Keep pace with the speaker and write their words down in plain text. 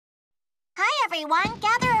everyone,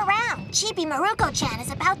 gather around. Chibi Maruko Chan is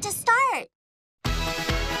about to start.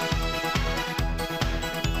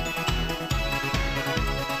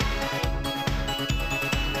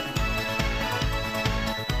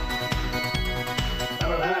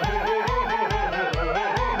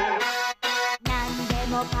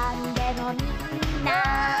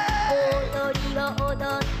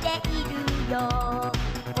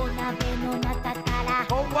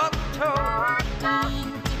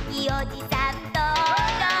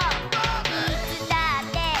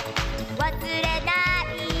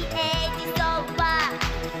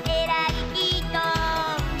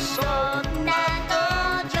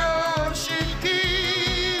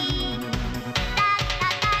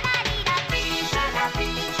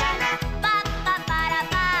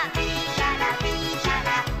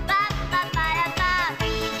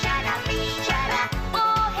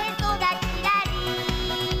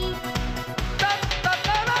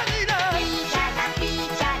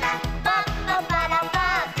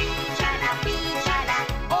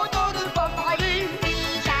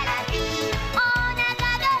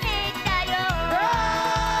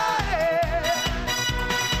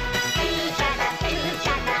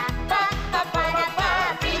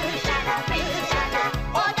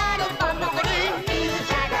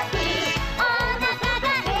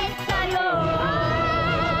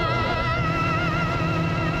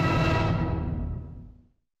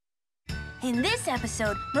 In this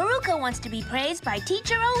episode, Maruko wants to be praised by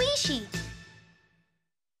teacher Ohishi.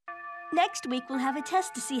 Next week, we'll have a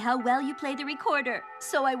test to see how well you play the recorder.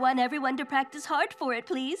 So I want everyone to practice hard for it,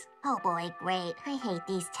 please. Oh boy, great. I hate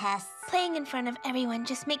these tests. Playing in front of everyone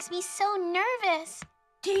just makes me so nervous.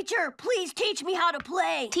 Teacher, please teach me how to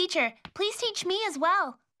play. Teacher, please teach me as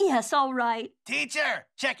well. Yes, all right. Teacher,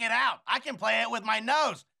 check it out. I can play it with my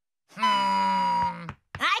nose.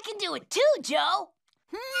 I can do it too, Joe.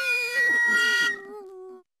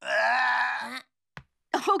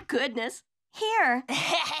 Oh, goodness. Here.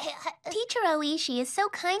 Teacher Ohishi is so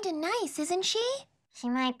kind and nice, isn't she? She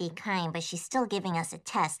might be kind, but she's still giving us a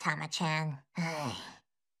test, Tama-chan.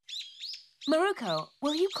 Maruko,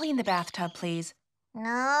 will you clean the bathtub, please?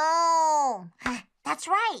 No. That's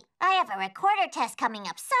right. I have a recorder test coming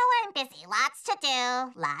up, so I'm busy. Lots to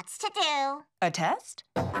do. Lots to do. A test?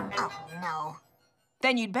 Oh, no.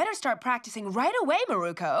 Then you'd better start practicing right away,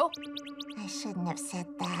 Maruko. I shouldn't have said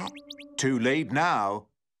that. Too late now.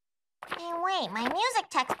 Hey, wait, my music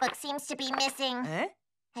textbook seems to be missing. Eh?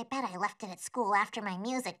 I bet I left it at school after my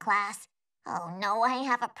music class. Oh, no, I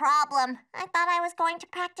have a problem. I thought I was going to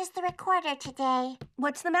practice the recorder today.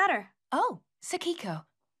 What's the matter? Oh, Sakiko.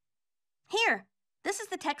 Here. This is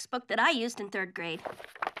the textbook that I used in 3rd grade.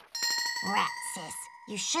 Rat, sis.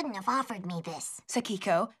 You shouldn't have offered me this.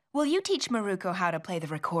 Sakiko, will you teach Maruko how to play the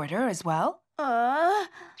recorder as well?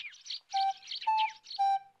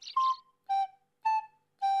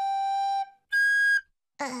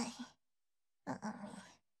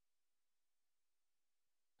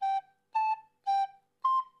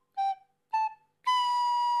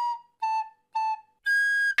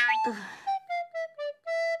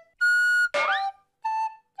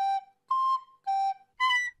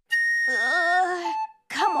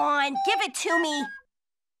 Come on, give it to me.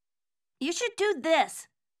 You should do this.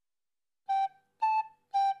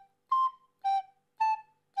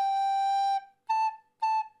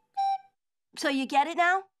 So you get it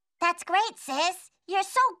now? That's great, sis. You're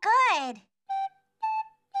so good.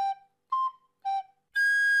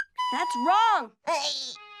 That's wrong.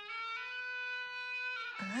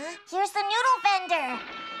 Here's the noodle vendor.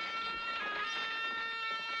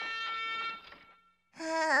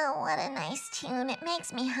 Oh, what a nice tune. It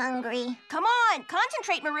makes me hungry. Come on,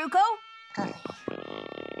 concentrate, Maruko.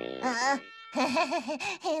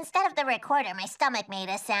 Instead of the recorder, my stomach made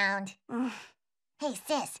a sound. Hey,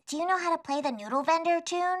 sis, do you know how to play the noodle vendor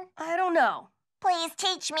tune? I don't know. Please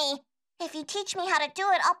teach me. If you teach me how to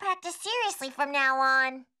do it, I'll practice seriously from now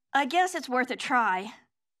on. I guess it's worth a try.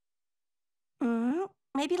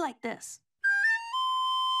 Maybe like this.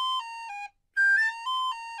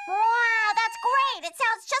 Wow, that's great! It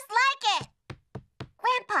sounds just like it!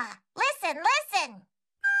 Grandpa, listen, listen!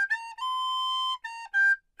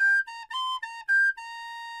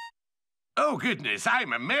 Oh, goodness,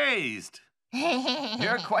 I'm amazed.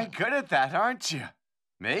 You're quite good at that, aren't you?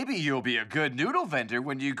 Maybe you'll be a good noodle vendor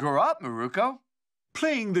when you grow up, Maruko.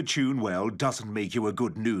 Playing the tune well doesn't make you a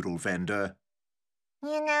good noodle vendor.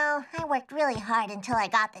 You know, I worked really hard until I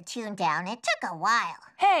got the tune down. It took a while.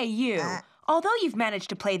 Hey, you. Although you've managed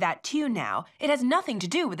to play that tune now, it has nothing to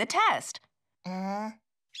do with the test. The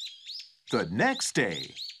next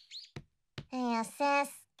day. Hey, sis,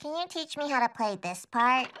 can you teach me how to play this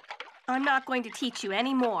part? I'm not going to teach you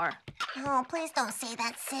anymore. Oh, please don't say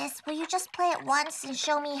that, sis. Will you just play it once and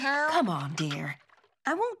show me how? Come on, dear.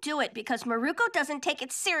 I won't do it because Maruko doesn't take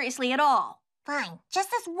it seriously at all. Fine.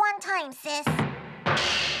 Just this one time, sis.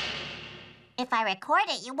 If I record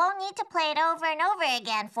it, you won't need to play it over and over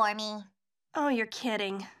again for me. Oh, you're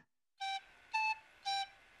kidding.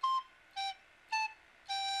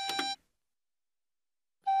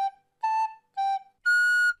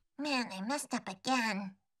 Man, I messed up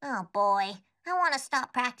again. Oh, boy. I want to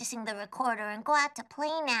stop practicing the recorder and go out to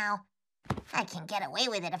play now. I can get away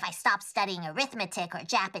with it if I stop studying arithmetic or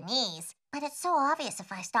Japanese. But it's so obvious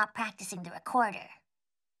if I stop practicing the recorder.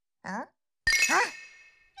 Huh? Huh?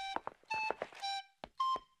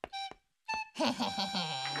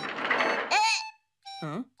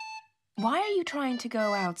 Huh? Why are you trying to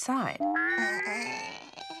go outside?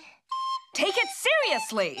 Take it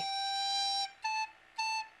seriously!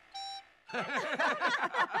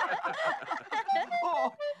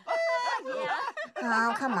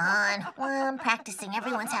 Oh, come on. While I'm practicing,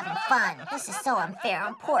 everyone's having fun. This is so unfair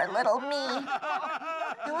on poor little me.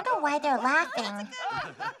 I wonder why they're laughing.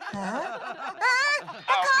 Huh? Ah!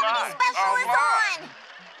 The comedy special is on!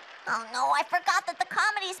 Oh, no, I forgot that the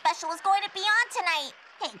comedy special was going to be on tonight.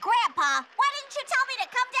 Hey, Grandpa, why didn't you tell me to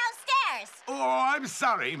come downstairs? Oh, I'm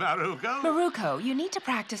sorry, Maruko. Maruko, you need to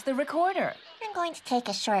practice the recorder. I'm going to take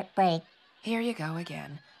a short break. Here you go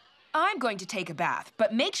again. I'm going to take a bath,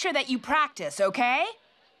 but make sure that you practice, okay?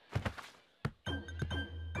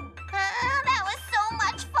 That was so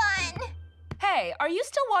much fun! Hey, are you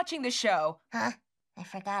still watching the show? Huh? I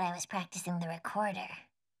forgot I was practicing the recorder.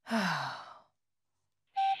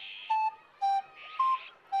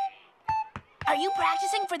 Are you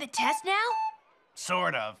practicing for the test now?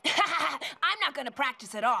 Sort of. I'm not gonna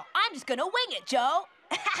practice at all. I'm just gonna wing it, Joe.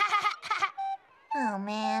 Oh,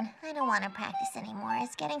 man. I don't want to practice anymore.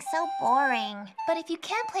 It's getting so boring. But if you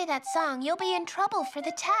can't play that song, you'll be in trouble for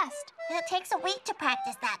the test. It takes a week to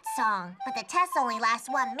practice that song, but the test only lasts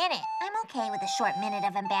 1 minute. I'm okay with a short minute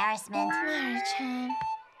of embarrassment. Maru-chan.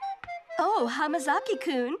 Oh,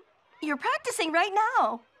 Hamazaki-kun. You're practicing right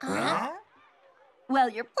now. Huh? Well,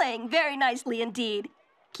 you're playing very nicely indeed.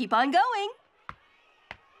 Keep on going.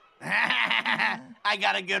 I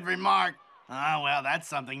got a good remark. Oh, well, that's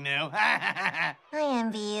something new. I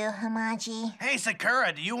envy you, Hamaji. Hey,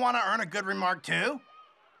 Sakura, do you want to earn a good remark too?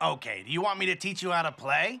 Okay, do you want me to teach you how to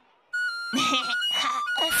play?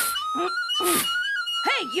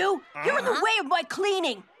 Hey, you! You're in the way of my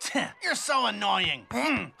cleaning. You're so annoying.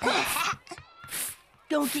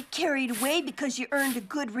 Don't get carried away because you earned a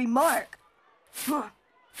good remark.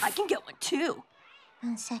 I can get one too.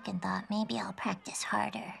 On second thought, maybe I'll practice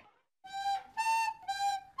harder.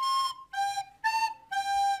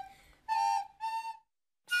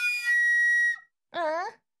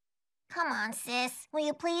 Come on, sis. Will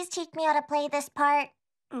you please teach me how to play this part?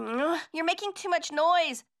 You're making too much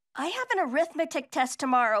noise. I have an arithmetic test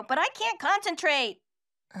tomorrow, but I can't concentrate.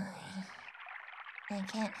 I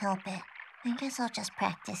can't help it. I guess I'll just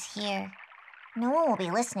practice here. No one will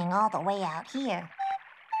be listening all the way out here.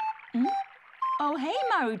 Oh, hey,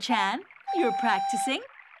 Maru-chan. You're practicing?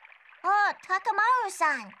 Oh,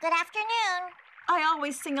 Takamaru-san. Good afternoon. I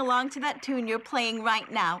always sing along to that tune you're playing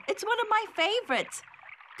right now. It's one of my favorites.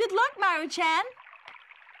 Good luck, Maru-chan.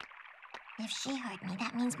 If she heard me,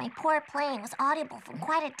 that means my poor playing was audible from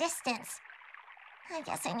quite a distance. I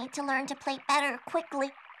guess I need to learn to play better quickly,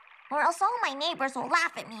 or else all my neighbors will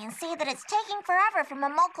laugh at me and say that it's taking forever for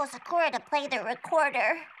Momoko Sakura to play the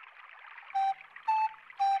recorder.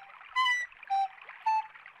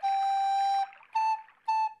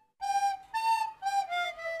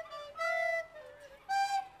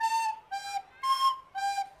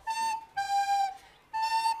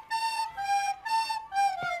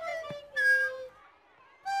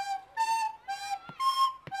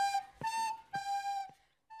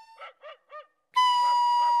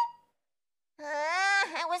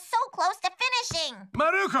 I was so close to finishing.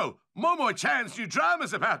 Maruko, Momo-chan's new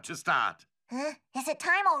drama's about to start. Huh? Is it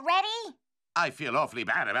time already? I feel awfully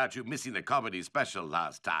bad about you missing the comedy special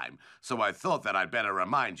last time, so I thought that I'd better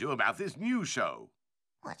remind you about this new show.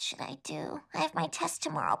 What should I do? I have my test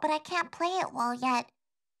tomorrow, but I can't play it well yet.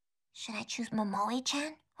 Should I choose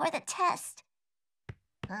Momoe-chan or the test?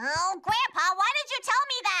 Oh, Grandpa, why did you tell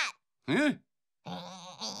me that? Huh?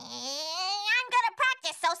 I'm gonna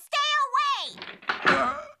practice, so stay away!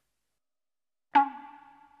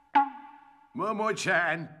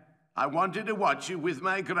 Momo-chan, I wanted to watch you with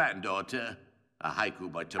my granddaughter. A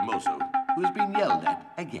haiku by Tomoso, who's been yelled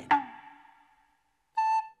at again.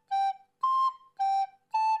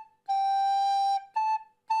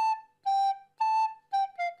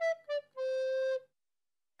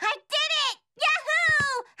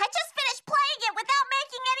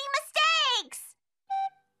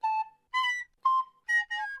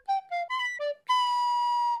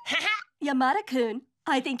 Yamada-kun,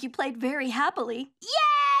 I think you played very happily.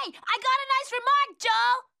 Yay! I got a nice remark,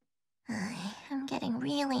 Joe! I'm getting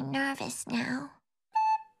really nervous now.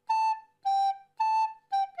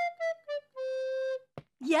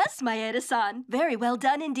 Yes, Maeda-san. Very well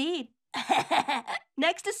done indeed.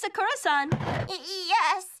 Next is Sakura-san.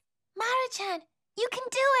 Yes. Maru-chan, you can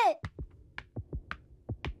do it!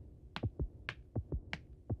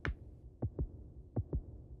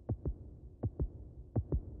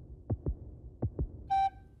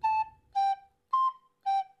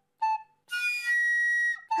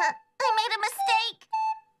 I made a mistake.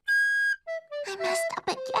 I messed up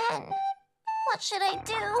again. What should I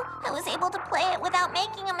do? I was able to play it without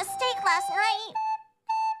making a mistake last night.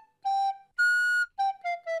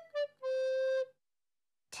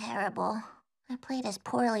 Terrible. I played as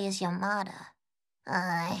poorly as Yamada.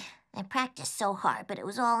 I practiced so hard, but it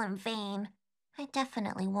was all in vain. I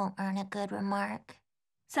definitely won't earn a good remark.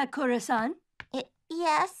 Sakura-san,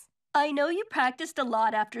 Yes? I know you practiced a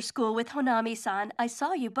lot after school with Honami-san. I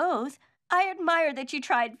saw you both. I admire that you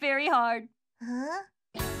tried very hard. Huh?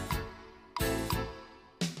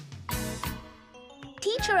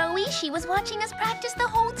 Teacher Ohishi was watching us practice the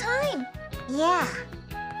whole time. Yeah.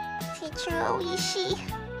 Teacher Ohishi.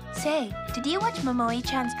 Say, did you watch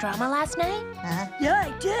Momoi-chan's drama last night? Huh? Yeah,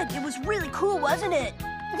 I did. It was really cool, wasn't it?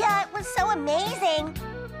 Yeah, it was so amazing.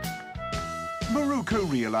 Maruko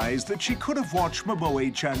realized that she could have watched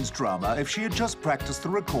Momoe-chan's drama if she had just practiced the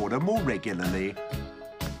recorder more regularly.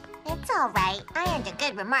 It's all right. I earned a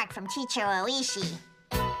good remark from Teacher Ohishi.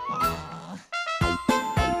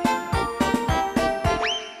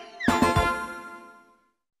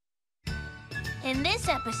 In this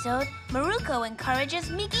episode, Maruko encourages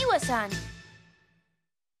Migiwa-san.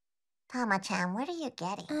 Tama-chan, what are you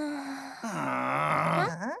getting? Huh?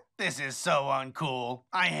 This is so uncool.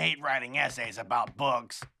 I hate writing essays about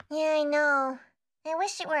books. Yeah, I know. I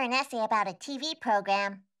wish it were an essay about a TV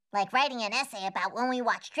program. Like writing an essay about when we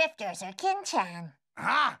watch Drifters or Kin-chan.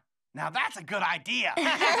 Huh? Now that's a good idea.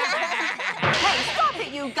 Hey, stop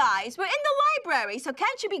it, you guys. We're in the library, so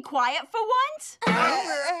can't you be quiet for once?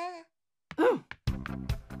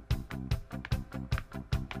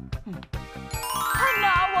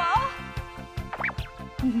 Hanawa!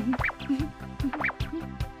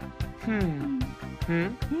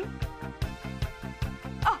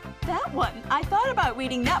 Oh, that one. I thought about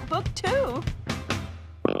reading that book, too.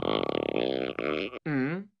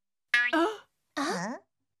 Huh?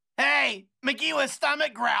 Hey, Migiwa's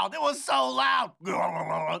stomach growled. It was so loud.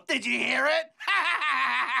 Did you hear it?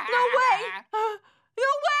 No way! No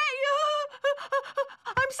way!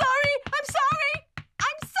 I'm sorry! I'm sorry!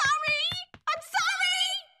 I'm sorry! I'm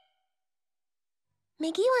sorry!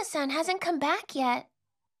 Migiwa-san hasn't come back yet.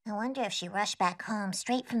 I wonder if she rushed back home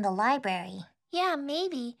straight from the library. Yeah,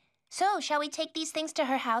 maybe. So, shall we take these things to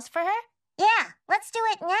her house for her? Yeah, let's do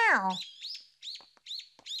it now.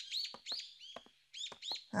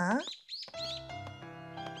 Huh?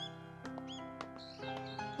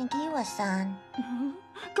 Migiwa-san.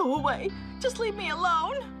 Go away. Just leave me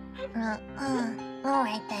alone. All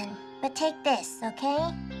right then. But take this,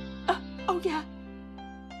 okay? Oh, yeah.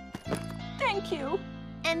 Thank you.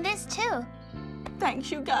 And this, too.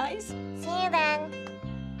 Thanks, you guys. See you then.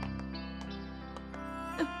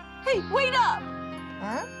 Hey, wait up!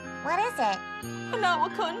 Huh? What is it?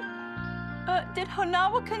 Hanawa-kun. Did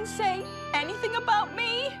Hanawa-kun say anything about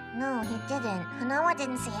me? No, he didn't. Hanawa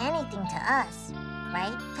didn't say anything to us.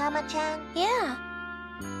 Right, Tama-chan? Yeah.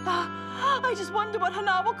 I just wonder what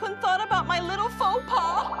Hanawa-kun thought about my little faux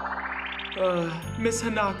pas. Miss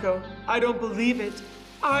Hanako, I don't believe it.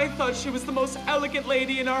 I thought she was the most elegant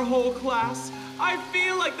lady in our whole class. I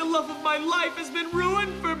feel like the love of my life has been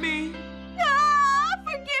ruined for me. Ah,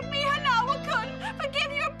 forgive me, Hanawa-kun.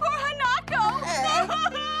 Forgive your poor Hanako.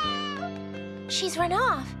 She's run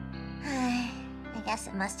off. I guess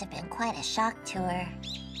it must have been quite a shock to her.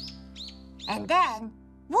 And then,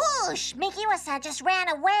 whoosh! Migiwa-san just ran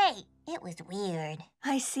away. It was weird.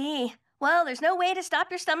 I see. Well, there's no way to stop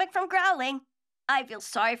your stomach from growling. I feel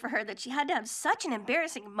sorry for her that she had to have such an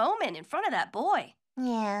embarrassing moment in front of that boy.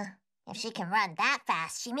 Yeah. If she can run that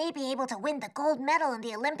fast, she may be able to win the gold medal in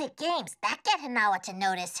the Olympic Games. That'd get Hanawa to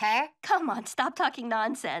notice her. Come on, stop talking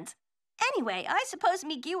nonsense. Anyway, I suppose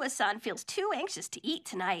Migiwa-san feels too anxious to eat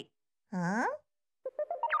tonight. Huh?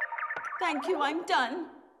 Thank you, I'm done.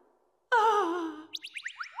 Ah.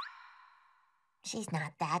 She's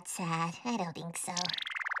not that sad. I don't think so.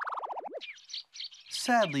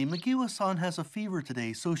 Sadly, Migiwa-san has a fever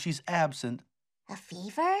today, so she's absent. A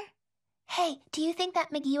fever? Hey, do you think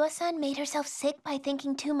that Migiwa-san made herself sick by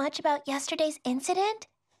thinking too much about yesterday's incident?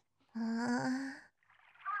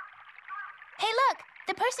 Hey, look!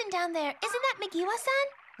 The person down there, isn't that Migiwa-san?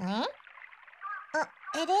 Hmm?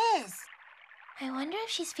 It is. I wonder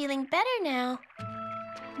if she's feeling better now.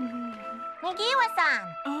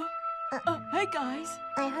 Migiwa-san! Hey, guys.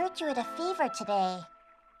 I heard you had a fever today.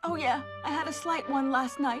 Oh, yeah. I had a slight one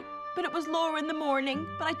last night, but it was lower in the morning.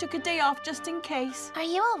 But I took a day off just in case. Are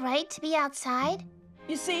you all right to be outside?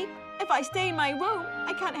 You see, if I stay in my room,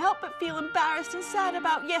 I can't help but feel embarrassed and sad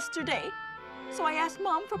about yesterday. So I asked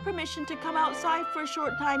Mom for permission to come outside for a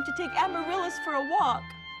short time to take Amaryllis for a walk.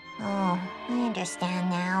 Oh, I understand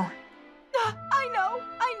now.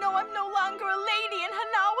 I know I'm no longer a lady in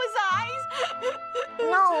Hanawa's eyes.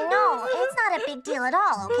 No, it's not a big deal at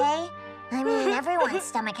all, okay? I mean, everyone's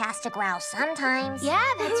stomach has to growl sometimes. Yeah,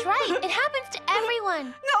 that's right. It happens to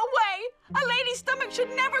everyone. No way! A lady's stomach should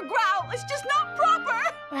never growl. It's just not proper.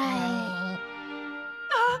 Right.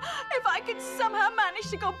 If I could somehow manage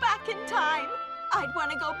to go back in time, I'd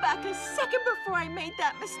want to go back a second before I made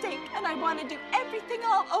that mistake, and I want to do everything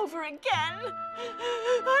all over again.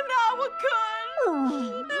 Hanawa-kun!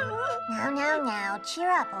 Now, cheer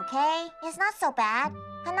up, okay? It's not so bad.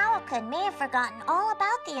 Hanawa-kun may have forgotten all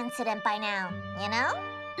about the incident by now, you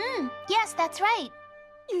know? Yes, that's right.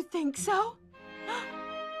 You think so?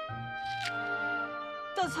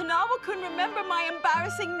 Does Hanawa-kun remember my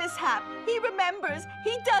embarrassing mishap? He remembers.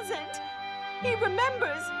 He doesn't. He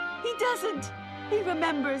remembers. He doesn't. He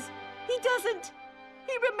remembers. He doesn't.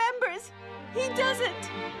 He remembers. He doesn't.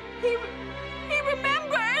 He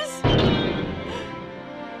remembers.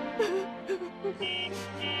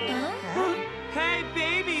 Hey,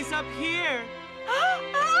 babies, up here.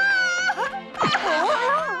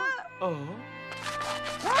 Oh.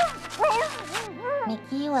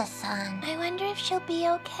 Migiwa-san. I wonder if she'll be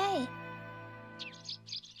okay.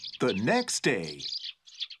 The next day.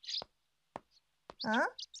 Huh?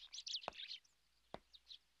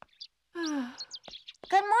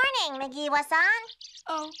 Good morning, Migiwa-san.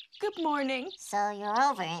 Oh, good morning. So you're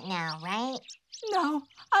over it now, right? No,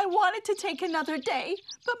 I wanted to take another day,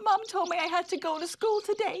 but Mom told me I had to go to school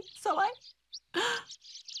today, so I...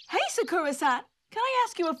 Hey, Sakura-san, can I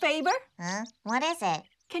ask you a favor? Huh? What is it?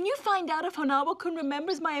 Can you find out if Hanawa-kun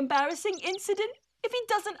remembers my embarrassing incident? If he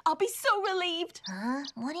doesn't, I'll be so relieved. Huh?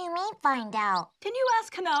 What do you mean, find out? Can you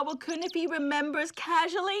ask Hanawa-kun if he remembers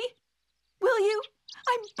casually? Will you?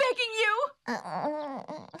 I'm begging you.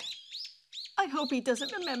 I hope he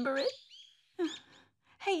doesn't remember it.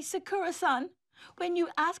 Hey, Sakura-san, when you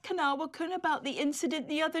ask Hanawa-kun about the incident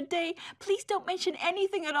the other day, please don't mention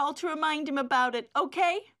anything at all to remind him about it,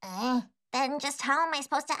 okay? Then just how am I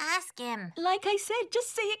supposed to ask him? Like I said,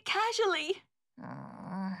 just say it casually.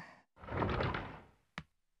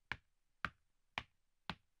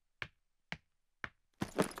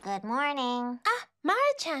 Good morning.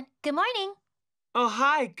 Maru-chan, good morning. Oh,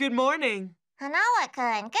 hi, good morning.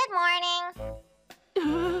 Hanawa-kun, good morning.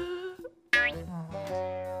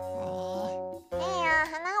 Hey,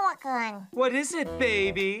 Hanawa-kun. What is it,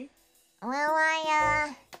 baby? Well,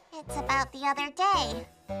 it's about the other day.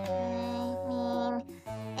 I mean,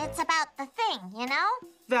 it's about the thing, you know?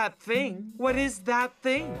 That thing? What is that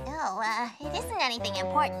thing? Oh, it isn't anything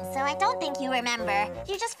important, so I don't think you remember.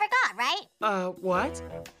 You just forgot, right? What?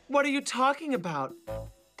 What are you talking about?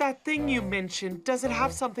 That thing you mentioned, does it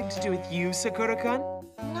have something to do with you, Sakura-kun?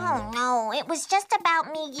 No, it was just about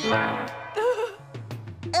Meeg.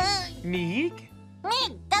 Meeg?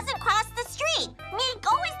 Meeg doesn't cross the street. Meeg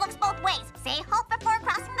always looks both ways. Say halt before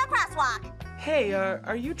crossing the crosswalk. Hey,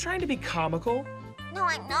 are you trying to be comical? No,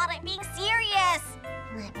 I'm not. I'm being serious.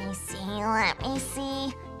 Let me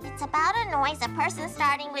see. It's about a noise a person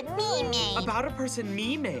starting with me made. About a person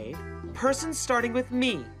me made? Person starting with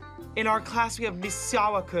me. In our class, we have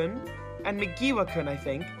Misawa-kun and Migiwa-kun, I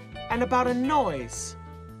think. And about a noise.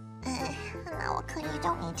 Hanawa-kun, you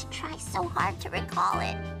don't need to try so hard to recall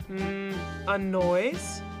it. A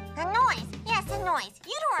noise? A noise. Yes, a noise.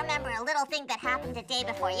 You don't remember a little thing that happened a day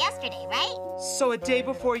before yesterday, right? So a day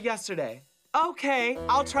before yesterday. Okay,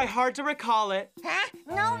 I'll try hard to recall it. Huh?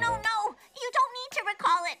 No. You don't need to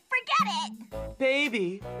recall it. Forget it.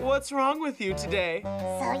 Baby, what's wrong with you today?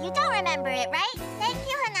 So you don't remember it, right? Thank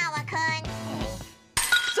you, Hanawa-kun.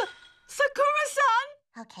 Sakura-san!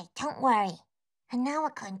 Okay, don't worry.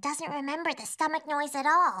 Hanawa-kun doesn't remember the stomach noise at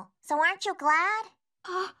all. So aren't you glad?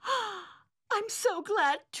 I'm so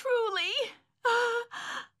glad, truly.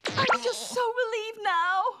 I'm just so relieved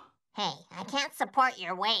now. Hey, I can't support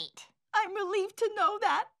your weight. I'm relieved to know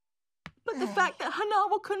that. But the fact that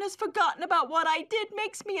Hanawa-kun has forgotten about what I did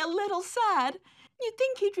makes me a little sad. You'd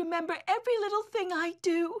think he'd remember every little thing I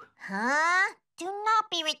do. Huh? Do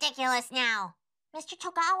not be ridiculous now. Mr.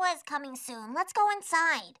 Togawa is coming soon. Let's go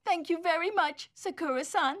inside. Thank you very much,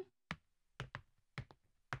 Sakura-san.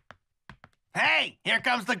 Hey, here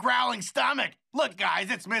comes the growling stomach. Look,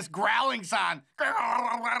 guys, it's Miss Growling-san. Hamaji,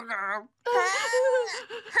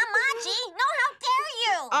 no, how dare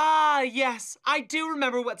you! Ah, yes. I do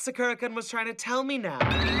remember what Sakura-kun was trying to tell me now.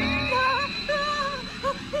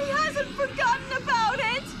 He hasn't forgotten about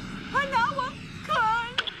it!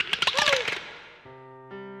 Hanawa-kun!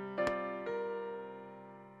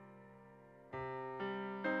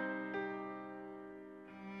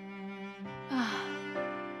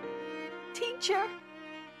 Teacher,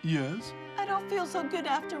 Yes? I don't feel so good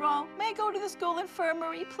after all. May I go to the school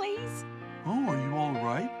infirmary, please? Oh, are you all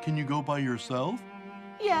right? Can you go by yourself?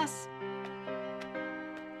 Yes.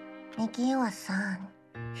 Mikiwa-san.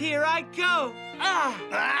 Here I go. Ah!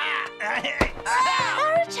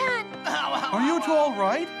 Haru-chan! Are you two all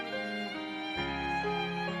right?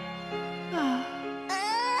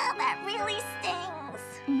 That really stings.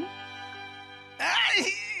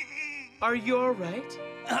 Are you all right?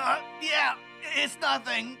 Yeah, it's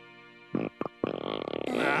nothing.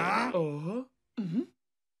 Oh?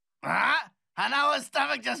 Hanawa's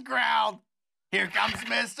stomach just growled. Here comes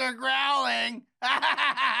Mr. Growling.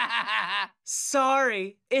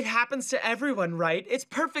 Sorry. It happens to everyone, right? It's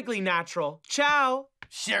perfectly natural. Ciao.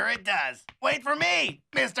 Sure it does. Wait for me,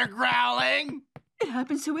 Mr. Growling. It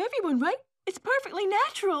happens to everyone, right? It's perfectly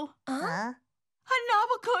natural. Huh?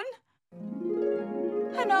 Hanawa-kun!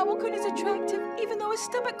 Hanawa-kun is attractive even though his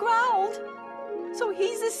stomach growled. So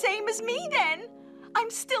he's the same as me then. I'm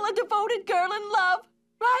still a devoted girl in love.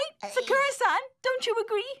 Right? Sakura-san, don't you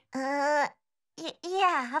agree?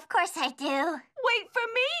 Yeah, of course I do. Wait for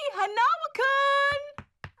me, Hanawa-kun!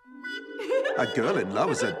 A girl in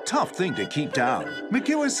love is a tough thing to keep down.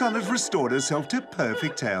 Mikiwa-san has restored herself to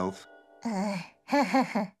perfect health.